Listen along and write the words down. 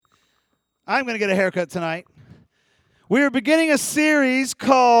I'm going to get a haircut tonight. We are beginning a series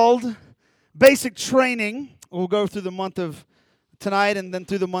called Basic Training. We'll go through the month of tonight and then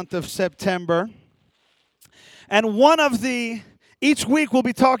through the month of September. And each week we'll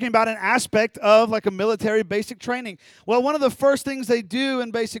be talking about an aspect of like a military basic training. Well, one of the first things they do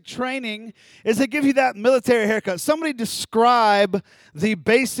in basic training is they give you that military haircut. Somebody describe the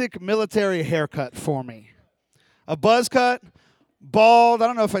basic military haircut for me. A buzz cut? Bald. I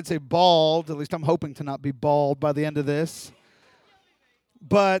don't know if I'd say bald. At least I'm hoping to not be bald by the end of this.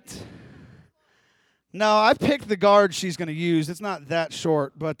 But no, I picked the guard she's going to use. It's not that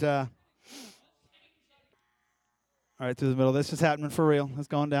short, but all right, through the middle. This is happening for real. It's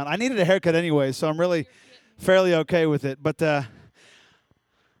going down. I needed a haircut anyway, so I'm really fairly okay with it. But all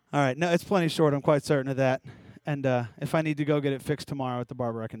right, no, it's plenty short. I'm quite certain of that. And if I need to go get it fixed tomorrow at the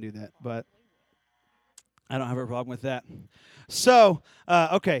barber, I can do that. But I don't have a problem with that. So,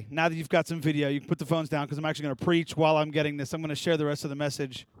 okay, now that you've got some video, you can put the phones down because I'm actually going to preach while I'm getting this. I'm going to share the rest of the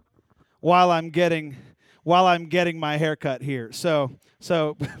message while I'm getting my haircut here. So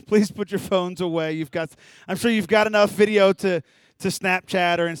please put your phones away. I'm sure you've got enough video to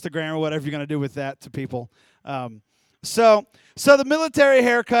Snapchat or Instagram or whatever you're going to do with that to people. So the military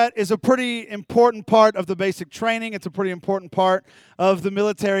haircut is a pretty important part of the basic training. It's a pretty important part of the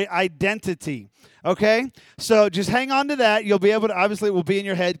military identity. Okay? So just hang on to that. You'll be able to, obviously it will be in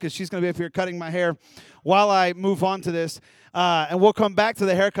your head because she's going to be up here cutting my hair while I move on to this. And we'll come back to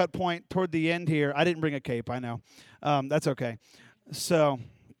the haircut point toward the end here. I didn't bring a cape, I know. That's okay. So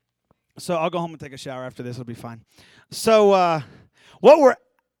I'll go home and take a shower after this. It'll be fine. So what we're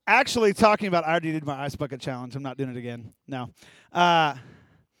actually talking about, I already did my ice bucket challenge. I'm not doing it again. No.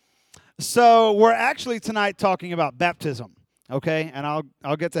 So we're actually tonight talking about baptism, okay? And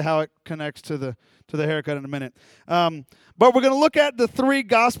I'll get to how it connects to the haircut in a minute. But we're going to look at the three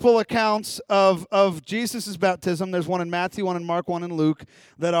gospel accounts of Jesus' baptism. There's one in Matthew, one in Mark, one in Luke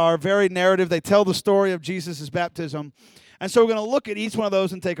that are very narrative. They tell the story of Jesus' baptism. And so we're going to look at each one of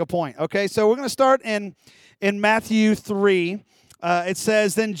those and take a point, okay? So we're going to start in Matthew 3. It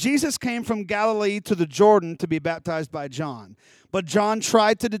says, "Then Jesus came from Galilee to the Jordan to be baptized by John. But John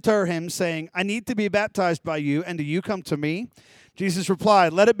tried to deter him, saying, 'I need to be baptized by you, and do you come to me?' Jesus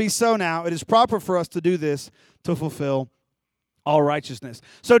replied, 'Let it be so now. It is proper for us to do this to fulfill all righteousness.'"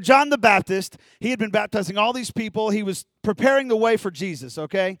 So John the Baptist, he had been baptizing all these people. He was preparing the way for Jesus,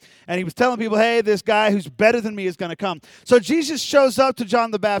 okay? And he was telling people, hey, this guy who's better than me is going to come. So Jesus shows up to John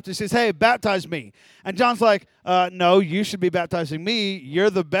the Baptist, says, hey, baptize me. And John's like, no, you should be baptizing me.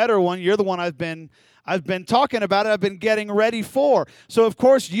 You're the better one. You're the one I've been talking about it. I've been getting ready for. So, of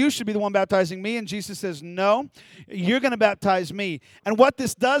course, you should be the one baptizing me. And Jesus says, no, you're going to baptize me. And what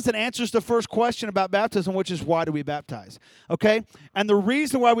this does, it answers the first question about baptism, which is why do we baptize? Okay? And the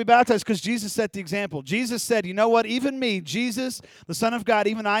reason why we baptize is because Jesus set the example. Jesus said, you know what? Even me, Jesus, the Son of God,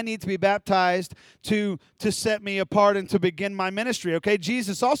 even I need to be baptized to set me apart and to begin my ministry. Okay?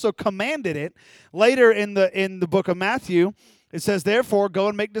 Jesus also commanded it later in the book of Matthew. It says, therefore, go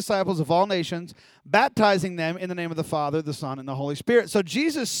and make disciples of all nations, baptizing them in the name of the Father, the Son, and the Holy Spirit. So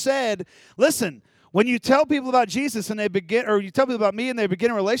Jesus said, listen, when you tell people about Jesus and you tell people about me and they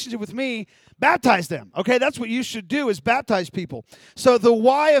begin a relationship with me, baptize them. Okay, that's what you should do is baptize people. So the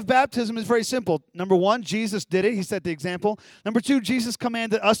why of baptism is very simple. Number one, Jesus did it. He set the example. Number two, Jesus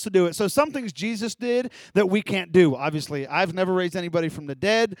commanded us to do it. So some things Jesus did that we can't do. Obviously, I've never raised anybody from the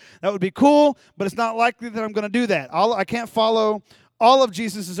dead. That would be cool, but it's not likely that I'm going to do that. I can't follow all of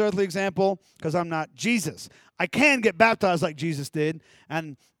Jesus' earthly example because I'm not Jesus. I can get baptized like Jesus did,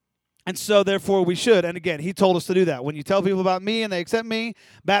 and so, therefore, we should. And again, he told us to do that. When you tell people about me and they accept me,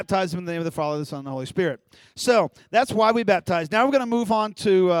 baptize them in the name of the Father, the Son, and the Holy Spirit. So, that's why we baptize. Now, we're going to move on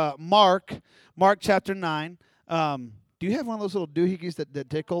to Mark chapter 9. Do you have one of those little doohickeys that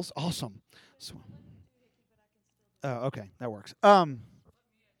tickles? Awesome. Okay. That works.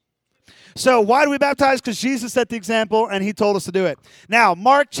 So, why do we baptize? Because Jesus set the example, and he told us to do it. Now,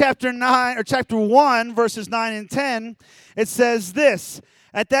 Mark chapter 1, verses 9 and 10, it says this.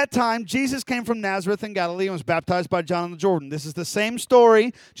 At that time, Jesus came from Nazareth in Galilee and was baptized by John in the Jordan. This is the same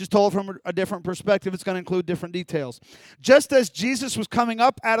story, just told from a different perspective. It's going to include different details. Just as Jesus was coming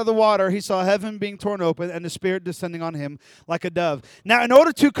up out of the water, he saw heaven being torn open and the Spirit descending on him like a dove. Now, in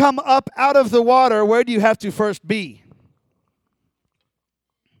order to come up out of the water, where do you have to first be?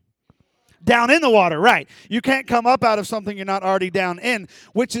 Down in the water, right. You can't come up out of something you're not already down in,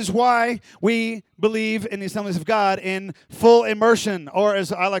 which is why we believe in the Assemblies of God in full immersion, or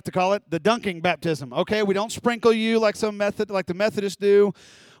as I like to call it, the dunking baptism, okay? We don't sprinkle you like the Methodists do.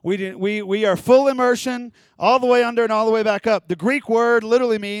 We are full immersion, all the way under and all the way back up. The Greek word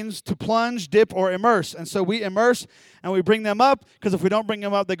literally means to plunge, dip, or immerse. And so we immerse and we bring them up, because if we don't bring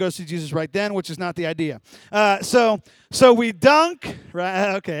them up, they go see Jesus right then, which is not the idea. So we dunk,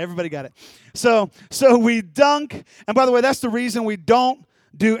 right? Okay, everybody got it. So we dunk, and by the way, that's the reason we don't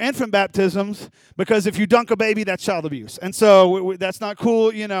do infant baptisms, because if you dunk a baby, that's child abuse. And so that's not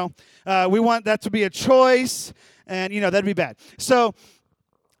cool, you know. We want that to be a choice, and, you know, that'd be bad. So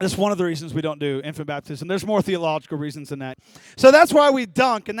that's one of the reasons we don't do infant baptism. There's more theological reasons than that. So that's why we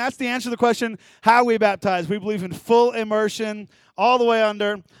dunk, and that's the answer to the question, how we baptize. We believe in full immersion, all the way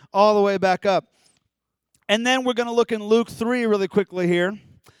under, all the way back up. And then we're going to look in Luke 3 really quickly here.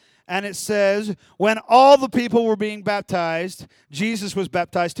 And it says, when all the people were being baptized, Jesus was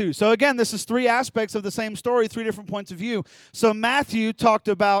baptized too. So again, this is three aspects of the same story, three different points of view. So Matthew talked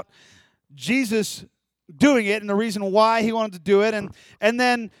about Jesus doing it and the reason why he wanted to do it. And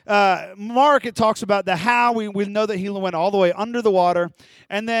then Mark, it talks about the how. We know that he went all the way under the water.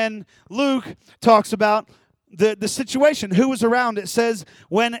 And then Luke talks about the situation, who was around. It says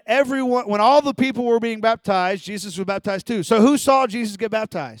when all the people were being baptized, Jesus was baptized too. So who saw Jesus get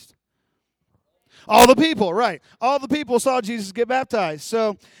baptized? All the people, right. All the people saw Jesus get baptized.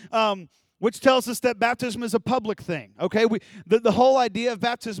 So, which tells us that baptism is a public thing, okay? The whole idea of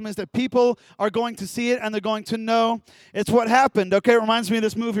baptism is that people are going to see it and they're going to know it's what happened, okay? It reminds me of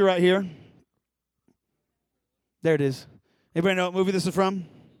this movie right here. There it is. Anybody know what movie this is from?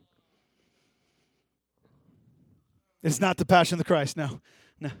 It's not The Passion of the Christ, no.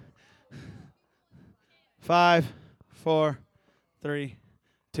 5, 4, 3,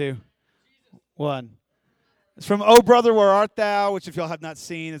 2, 1. It's from Oh Brother, Where Art Thou, which if y'all have not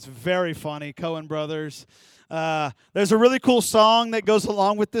seen, it's very funny, Coen brothers. There's a really cool song that goes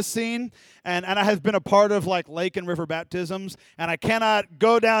along with this scene, and I have been a part of like lake and river baptisms, and I cannot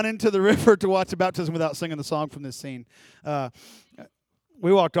go down into the river to watch a baptism without singing the song from this scene.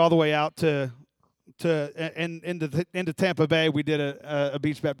 We walked all the way out into Tampa Bay. We did a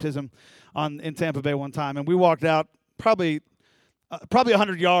beach baptism in Tampa Bay one time, and we walked out probably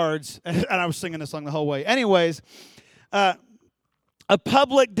 100 yards, and I was singing this song the whole way. Anyways, a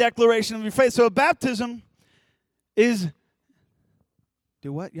public declaration of your faith. So a baptism is,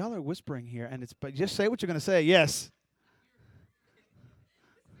 do what? Y'all are whispering here, but just say what you're going to say. Yes.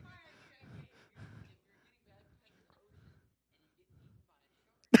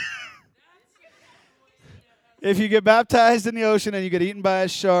 If you get baptized in the ocean and you get eaten by a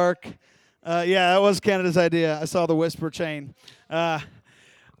shark, yeah, that was Canada's idea. I saw the whisper chain. Well,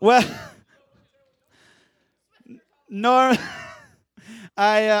 no,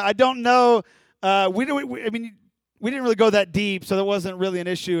 I don't know. We didn't really go that deep, so that wasn't really an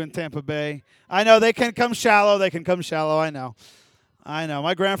issue in Tampa Bay. I know they can come shallow. I know.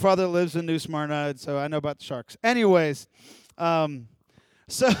 My grandfather lives in New Smyrna, so I know about the sharks. Anyways,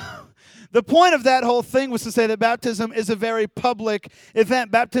 so the point of that whole thing was to say that baptism is a very public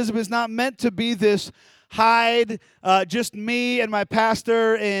event. Baptism is not meant to be this hide, just me and my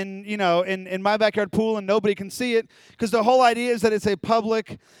pastor in my backyard pool and nobody can see it, because the whole idea is that it's a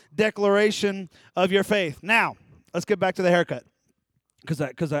public declaration of your faith. Now, let's get back to the haircut,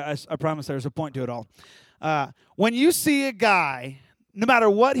 because I promise there's a point to it all. When you see a guy, no matter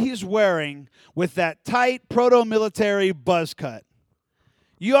what he's wearing, with that tight proto-military buzz cut,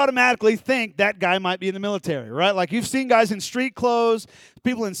 you automatically think that guy might be in the military, right? Like you've seen guys in street clothes,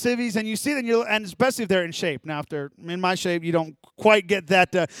 people in civvies, and you see them, and especially if they're in shape. Now, if they're in my shape, you don't quite get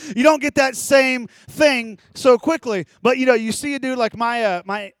that. You don't get that same thing so quickly. But you see a dude like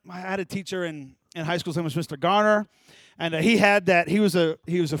I had a teacher in high school. His name was Mr. Garner, and he had that. He was a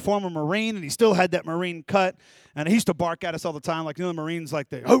former Marine, and he still had that Marine cut. And he used to bark at us all the time, like the Marines, like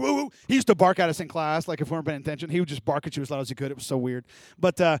he used to bark at us in class, like if we weren't paying attention. He would just bark at you as loud as he could. It was so weird.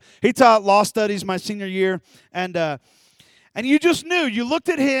 But he taught law studies my senior year, and you just knew. You looked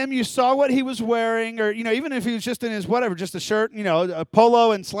at him, you saw what he was wearing, or even if he was just in his whatever, just a shirt, a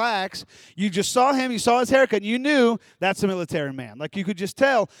polo and slacks. You just saw him, you saw his haircut, and you knew that's a military man. Like you could just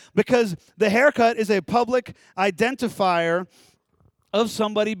tell, because the haircut is a public identifier of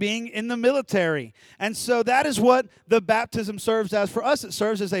somebody being in the military. And so that is what the baptism serves as for us. It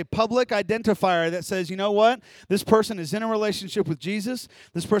serves as a public identifier that says, you know what? This person is in a relationship with Jesus.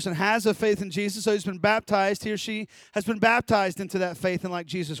 This person has a faith in Jesus. So he's been baptized. He or she has been baptized into that faith and like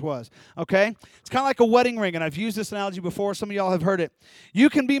Jesus was. Okay? It's kind of like a wedding ring, and I've used this analogy before. Some of y'all have heard it. You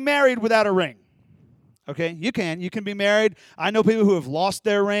can be married without a ring. Okay? You can. You can be married. I know people who have lost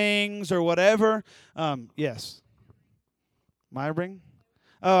their rings or whatever. Yes. My ring?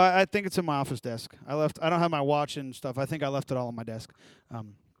 Oh, I think it's in my office desk. I don't have my watch and stuff. I think I left it all on my desk.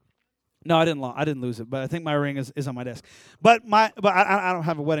 No, I didn't lose it, but I think my ring is on my desk. But I don't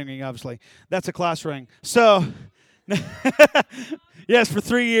have a wedding ring, obviously. That's a class ring. So, yes, for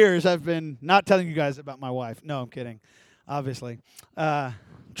 3 years I've been not telling you guys about my wife. No, I'm kidding. Obviously,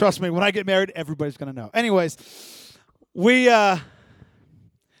 trust me. When I get married, everybody's gonna know. Anyways,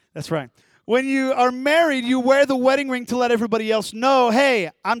 that's right. When you are married, you wear the wedding ring to let everybody else know,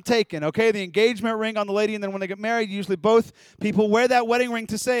 hey, I'm taken, okay? The engagement ring on the lady, and then when they get married, usually both people wear that wedding ring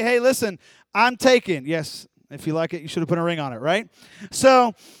to say, hey, listen, I'm taken. Yes, if you like it, you should have put a ring on it, right?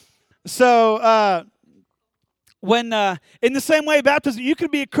 So when in the same way, baptism, you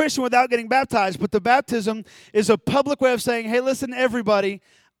could be a Christian without getting baptized, but the baptism is a public way of saying, hey, listen, everybody,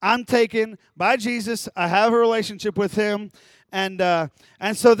 I'm taken by Jesus. I have a relationship with him. And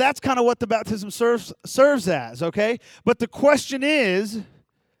so that's kind of what the baptism serves as, okay? But the question is,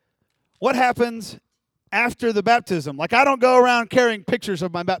 what happens after the baptism? Like, I don't go around carrying pictures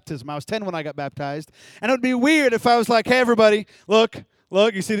of my baptism. I was 10 when I got baptized. And it would be weird if I was like, hey, everybody, look,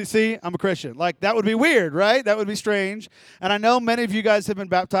 you see, I'm a Christian. Like, that would be weird, right? That would be strange. And I know many of you guys have been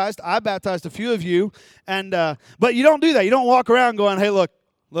baptized. I baptized a few of you. And but you don't do that. You don't walk around going, hey, look,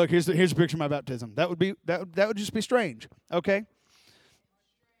 here's a picture of my baptism. That would just be strange. Okay.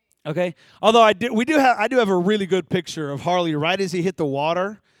 Although I do have a really good picture of Harley right as he hit the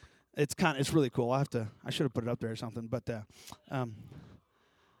water. It's really cool. I should have put it up there or something. But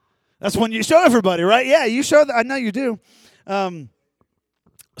that's when you show everybody, right? Yeah, you show. I know you do.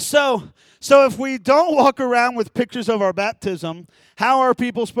 So if we don't walk around with pictures of our baptism, how are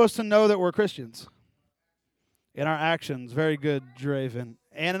people supposed to know that we're Christians? In our actions. Very good, Draven.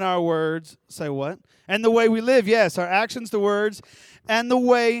 And in our words. Say what? And the way we live. Yes, our actions, the words, and the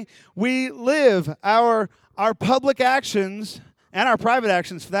way we live. Our public actions, and our private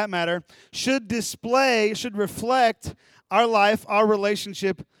actions for that matter, should reflect our life, our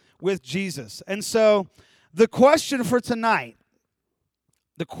relationship with Jesus. And so the question for tonight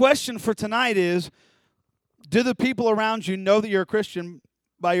is, do the people around you know that you're a Christian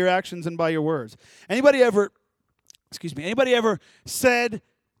by your actions and by your words? Anybody ever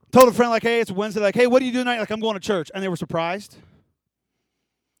told a friend, like, hey, it's Wednesday, like, hey, what do you do tonight? Like, I'm going to church. And they were surprised.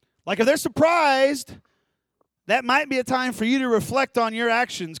 Like, if they're surprised, that might be a time for you to reflect on your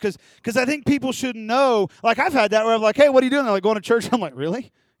actions. Because I think people should know. Like, I've had that where I'm like, hey, what are you doing? They're like, going to church. I'm like,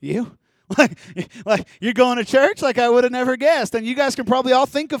 really? You? Like you're going to church? Like, I would have never guessed. And you guys can probably all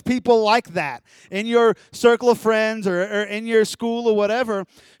think of people like that in your circle of friends or in your school or whatever,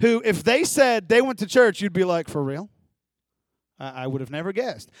 who, if they said they went to church, you'd be like, for real? I would have never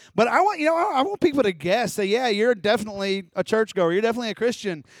guessed. But I want people to guess, say, yeah, you're definitely a churchgoer. You're definitely a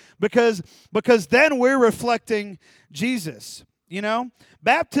Christian, because then we're reflecting Jesus. You know,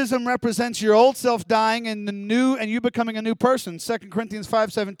 baptism represents your old self dying and you becoming a new person. 2 Corinthians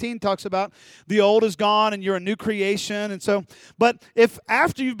 5:17 talks about the old is gone and you're a new creation. And so, but if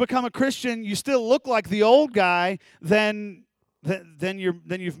after you've become a Christian you still look like the old guy, then we've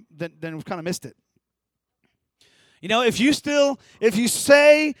kind of missed it. You know, if you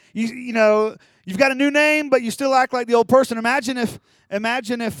say you've got a new name but you still act like the old person. Imagine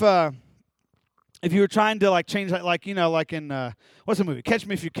if you were trying to like change that, like in what's the movie, Catch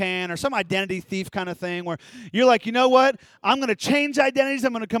Me If You Can, or some identity thief kind of thing, where you're like, you know what, I'm going to change identities,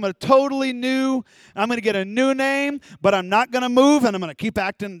 I'm going to come I'm going to get a new name, but I'm not going to move, and I'm going to keep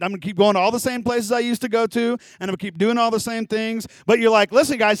acting, I'm going to keep going to all the same places I used to go to, and I'm going to keep doing all the same things. But you're like,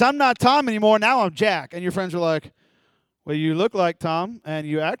 listen guys, I'm not Tom anymore, now I'm Jack. And your friends are like, well, you look like Tom, and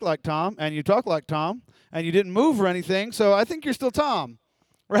you act like Tom, and you talk like Tom, and you didn't move or anything, so I think you're still Tom,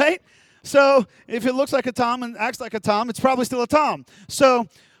 right? So if it looks like a Tom and acts like a Tom, it's probably still a Tom. So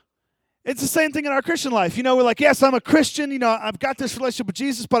it's the same thing in our Christian life. You know, we're like, yes, I'm a Christian. You know, I've got this relationship with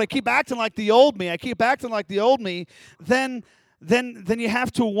Jesus, but I keep acting like the old me. Then you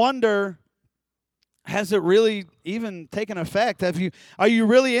have to wonder, has it really even taken effect? Are you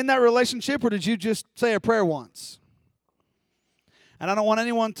really in that relationship, or did you just say a prayer once? And I don't want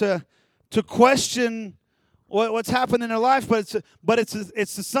anyone to question what's happened in their life, but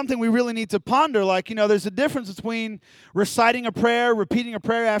it's something we really need to ponder. Like, you know, there's a difference between reciting a prayer, repeating a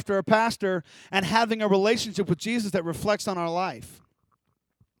prayer after a pastor, and having a relationship with Jesus that reflects on our life.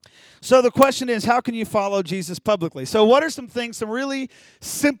 So the question is, how can you follow Jesus publicly? So what are some really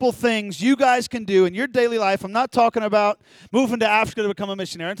simple things you guys can do in your daily life? I'm not talking about moving to Africa to become a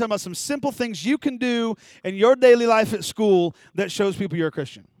missionary. I'm talking about some simple things you can do in your daily life at school that shows people you're a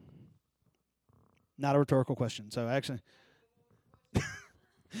Christian. Not a rhetorical question. So actually,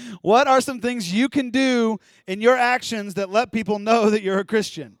 what are some things you can do in your actions that let people know that you're a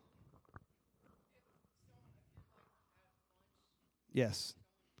Christian? Yes.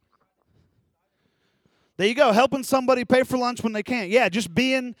 There you go, helping somebody pay for lunch when they can't. Yeah, just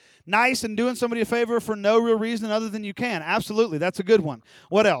being nice and doing somebody a favor for no real reason other than you can. Absolutely, that's a good one.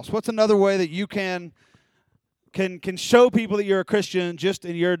 What else? What's another way that you can show people that you're a Christian just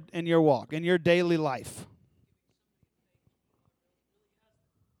in your walk, in your daily life?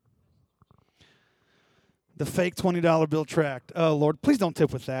 The fake $20 bill tract. Oh, Lord, please don't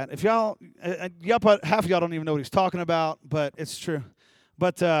tip with that. If y'all half of y'all don't even know what he's talking about, but it's true.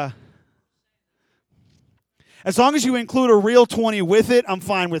 But as long as you include a real 20 with it, I'm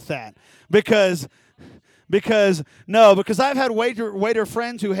fine with that. Because I've had waiter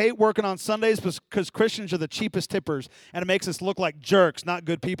friends who hate working on Sundays because Christians are the cheapest tippers, and it makes us look like jerks, not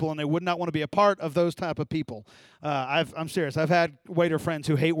good people, and they would not want to be a part of those type of people. I'm serious. I've had waiter friends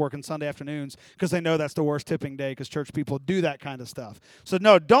who hate working Sunday afternoons because they know that's the worst tipping day because church people do that kind of stuff. So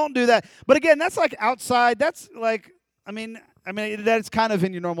no, don't do that. But again, that's like outside. That's like, I mean that's kind of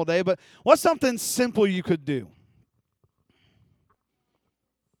in your normal day. But what's something simple you could do?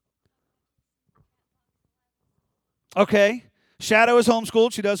 Okay. Shadow is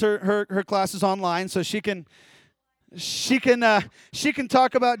homeschooled. She does her classes online, so she can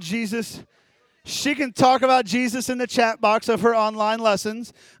talk about Jesus. She can talk about Jesus in the chat box of her online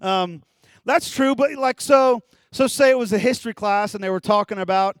lessons. That's true, but like so say it was a history class and they were talking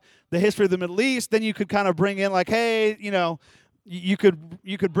about the history of the Middle East, then you could kind of bring in like, hey, you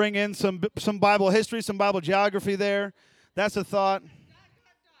could bring in some Bible history, some Bible geography there. That's a thought.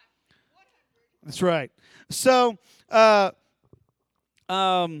 That's right. So, how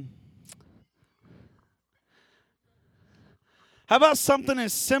about something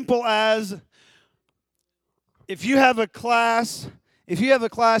as simple as if you have a class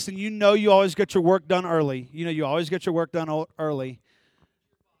and you always get your work done early. You always get your work done early.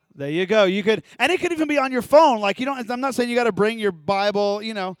 There you go. You could, and it could even be on your phone. Like I'm not saying you got to bring your Bible.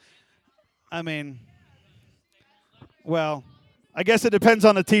 I mean, well, I guess it depends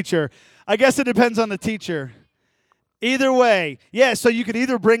on the teacher. Either way, yeah. So you could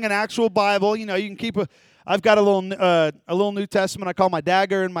either bring an actual Bible. You can keep I've got a little New Testament I call my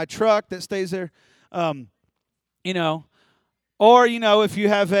dagger in my truck that stays there. Or if you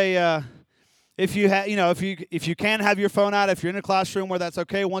have if you can have your phone out, if you're in a classroom where that's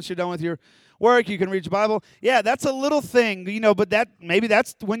okay. Once you're done with your work, you can read your Bible. Yeah, that's a little thing, but maybe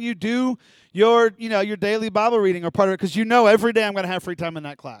that's when you do your daily Bible reading or part of it, because every day I'm going to have free time in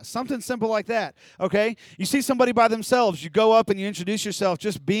that class. Something simple like that, okay? You see somebody by themselves, you go up and you introduce yourself,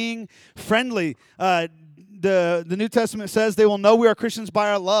 just being friendly. The New Testament says they will know we are Christians by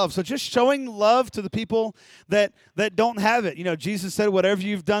our love. So just showing love to the people that don't have it. Jesus said, whatever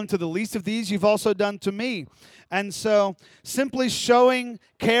you've done to the least of these, you've also done to me. And so simply showing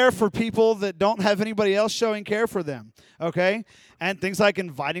care for people that don't have anybody else showing care for them, okay? And things like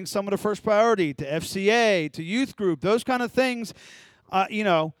inviting someone to First Priority, to FCA, to youth group, those kind of things,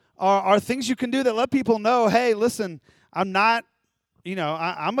 are things you can do that let people know, hey, listen, I'm not,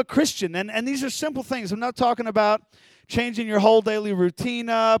 I'm a Christian. And these are simple things. I'm not talking about changing your whole daily routine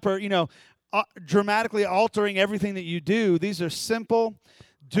up or, dramatically altering everything that you do. These are simple,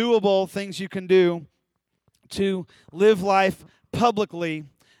 doable things you can do to live life publicly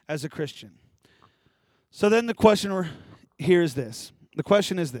as a Christian. So then the question here is this. The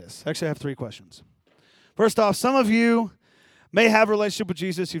question is this. Actually, I have three questions. First off, some of you may have a relationship with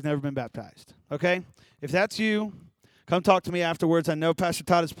Jesus. You've never been baptized, okay? If that's you, come talk to me afterwards. I know Pastor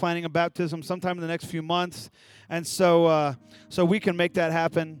Todd is planning a baptism sometime in the next few months, and so we can make that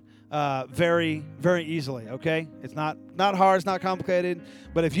happen very, very easily, okay? It's not hard. It's not complicated.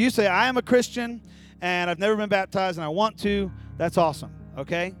 But if you say, I am a Christian, and I've never been baptized, and I want to, that's awesome,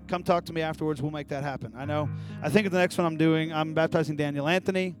 okay? Come talk to me afterwards. We'll make that happen. I think the next one I'm baptizing Daniel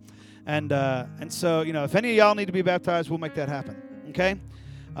Anthony, and so, if any of y'all need to be baptized, we'll make that happen, okay?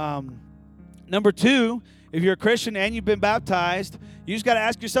 Number two, if you're a Christian and you've been baptized, you just got to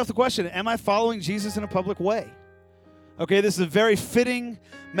ask yourself the question, am I following Jesus in a public way? Okay, this is a very fitting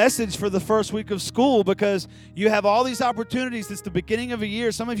message for the first week of school because you have all these opportunities. It's the beginning of a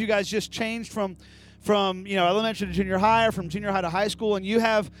year. Some of you guys just changed from elementary to junior high or from junior high to high school, and you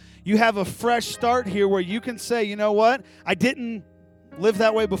have a fresh start here where you can say, you know what, I didn't live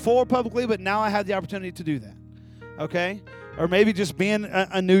that way before publicly, but now I have the opportunity to do that, okay? Or maybe just being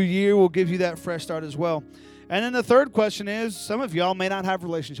a new year will give you that fresh start as well. And then the third question is, some of y'all may not have a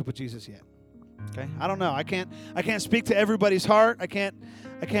relationship with Jesus yet, okay? I don't know. I can't speak to everybody's heart. I can't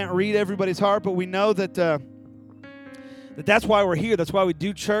read everybody's heart, but we know that that's why we're here. That's why we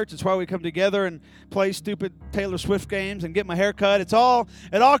do church. That's why we come together and play stupid Taylor Swift games and get my hair cut. It all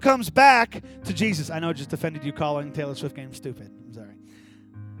comes back to Jesus. I know it just offended you calling Taylor Swift games stupid. I'm sorry.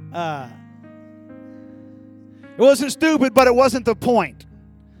 It wasn't stupid, but it wasn't the point.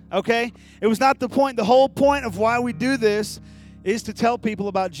 Okay? It was not the point. The whole point of why we do this is to tell people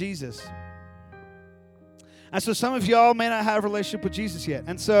about Jesus. And so some of y'all may not have a relationship with Jesus yet.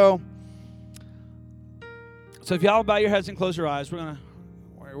 And so if y'all bow your heads and close your eyes,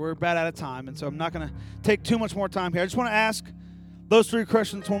 we're about out of time. And so I'm not going to take too much more time here. I just want to ask those three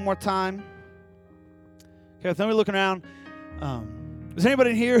questions one more time. Okay, with nobody looking around, is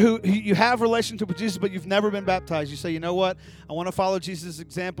anybody in here who you have a relationship with Jesus, but you've never been baptized? You say, you know what? I want to follow Jesus'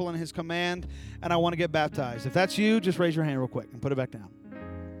 example and his command, and I want to get baptized. If that's you, just raise your hand real quick and put it back down.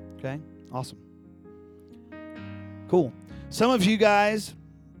 Okay? Awesome. Cool. Some of you guys,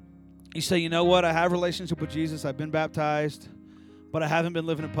 you say, you know what? I have a relationship with Jesus. I've been baptized, but I haven't been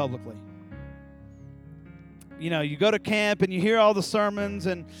living it publicly. You know, you go to camp and you hear all the sermons,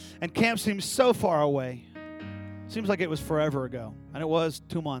 and camp seems so far away. Seems like it was forever ago. And it was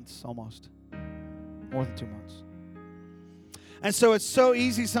 2 months almost. More than 2 months. And so it's so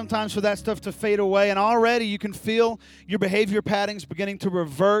easy sometimes for that stuff to fade away. And already you can feel your behavior patterns beginning to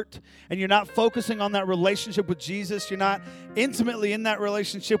revert. And you're not focusing on that relationship with Jesus. You're not intimately in that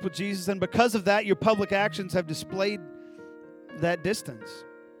relationship with Jesus. And because of that, your public actions have displayed that distance.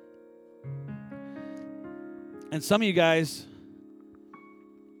 And some of you guys,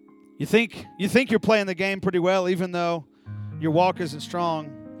 you think you're playing the game pretty well, even though your walk isn't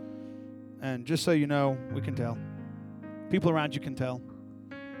strong. And just so you know, we can tell. People around you can tell.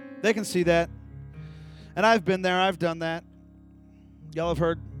 They can see that. And I've been there. I've done that. Y'all have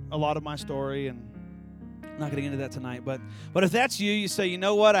heard a lot of my story, and I'm not getting into that tonight. But if that's you, you say, you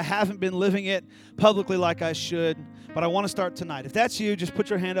know what? I haven't been living it publicly like I should, but I want to start tonight. If that's you, just put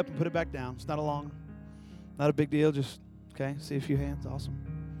your hand up and put it back down. It's not a big deal. Just, okay, see a few hands. Awesome.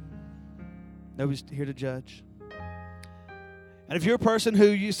 Nobody's here to judge. And if you're a person who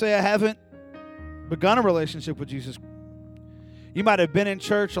you say, I haven't begun a relationship with Jesus, you might have been in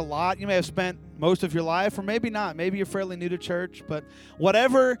church a lot. You may have spent most of your life, or maybe not. Maybe you're fairly new to church. But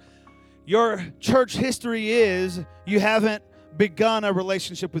whatever your church history is, you haven't begun a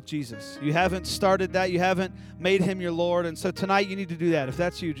relationship with Jesus. You haven't started that. You haven't made him your Lord. And so tonight you need to do that. If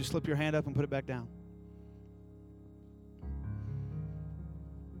that's you, just slip your hand up and put it back down.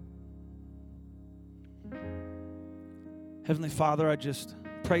 Heavenly Father, I just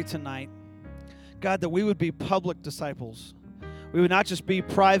pray tonight, God, that we would be public disciples. We would not just be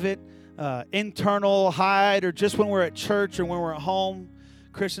private, internal, hide, or just when we're at church or when we're at home,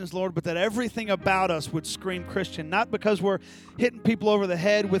 Christians, Lord, but that everything about us would scream Christian, not because we're hitting people over the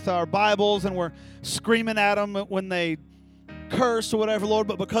head with our Bibles and we're screaming at them when they curse or whatever, Lord,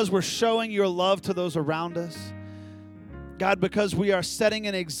 but because we're showing your love to those around us. God, because we are setting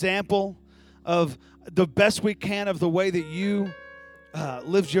an example of the best we can of the way that you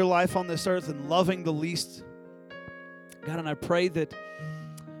lived your life on this earth and loving the least. God, and I pray that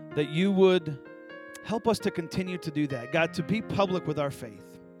you would help us to continue to do that. God, to be public with our faith.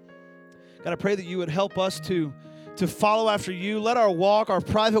 God, I pray that you would help us to follow after you. Let our walk, our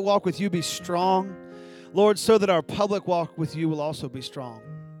private walk with you be strong, Lord, so that our public walk with you will also be strong.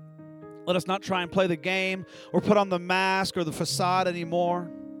 Let us not try and play the game or put on the mask or the facade anymore.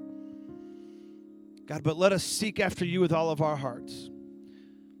 God, but let us seek after you with all of our hearts.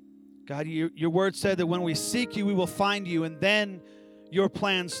 God, your word said that when we seek you, we will find you, and then your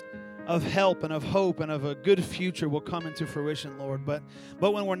plans of help and of hope and of a good future will come into fruition, Lord. But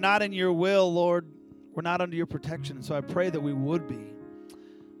when we're not in your will, Lord, we're not under your protection. And so I pray that we would be.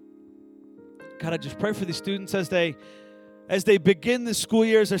 God, I just pray for these students as they begin this school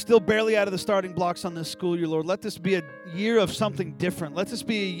year, as they're still barely out of the starting blocks on this school year, Lord. Let this be a year of something different. Let this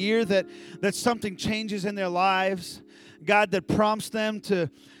be a year that something changes in their lives. God, that prompts them to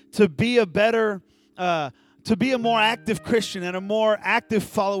be a better, to be a more active Christian and a more active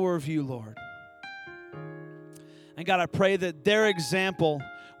follower of you, Lord. And God, I pray that their example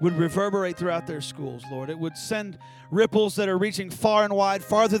would reverberate throughout their schools, Lord. It would send ripples that are reaching far and wide,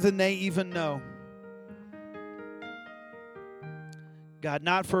 farther than they even know. God,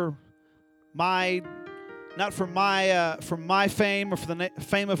 not for my fame or for the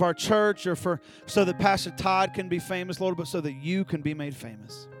fame of our church or so that Pastor Todd can be famous, Lord, but so that you can be made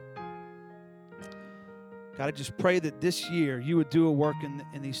famous. God, I just pray that this year you would do a work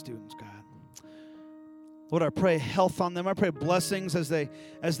in these students, God. Lord, I pray health on them. I pray blessings as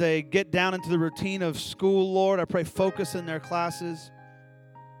they get down into the routine of school, Lord. I pray focus in their classes.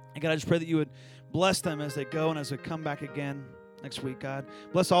 And God, I just pray that you would bless them as they go and as they come back again next week, God.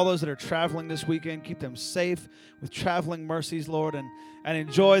 Bless all those that are traveling this weekend. Keep them safe with traveling mercies, Lord, and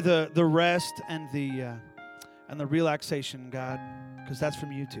enjoy the rest and the relaxation, God, because that's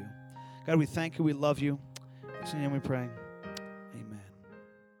from you too. God, we thank you. We love you. It's in your name we pray.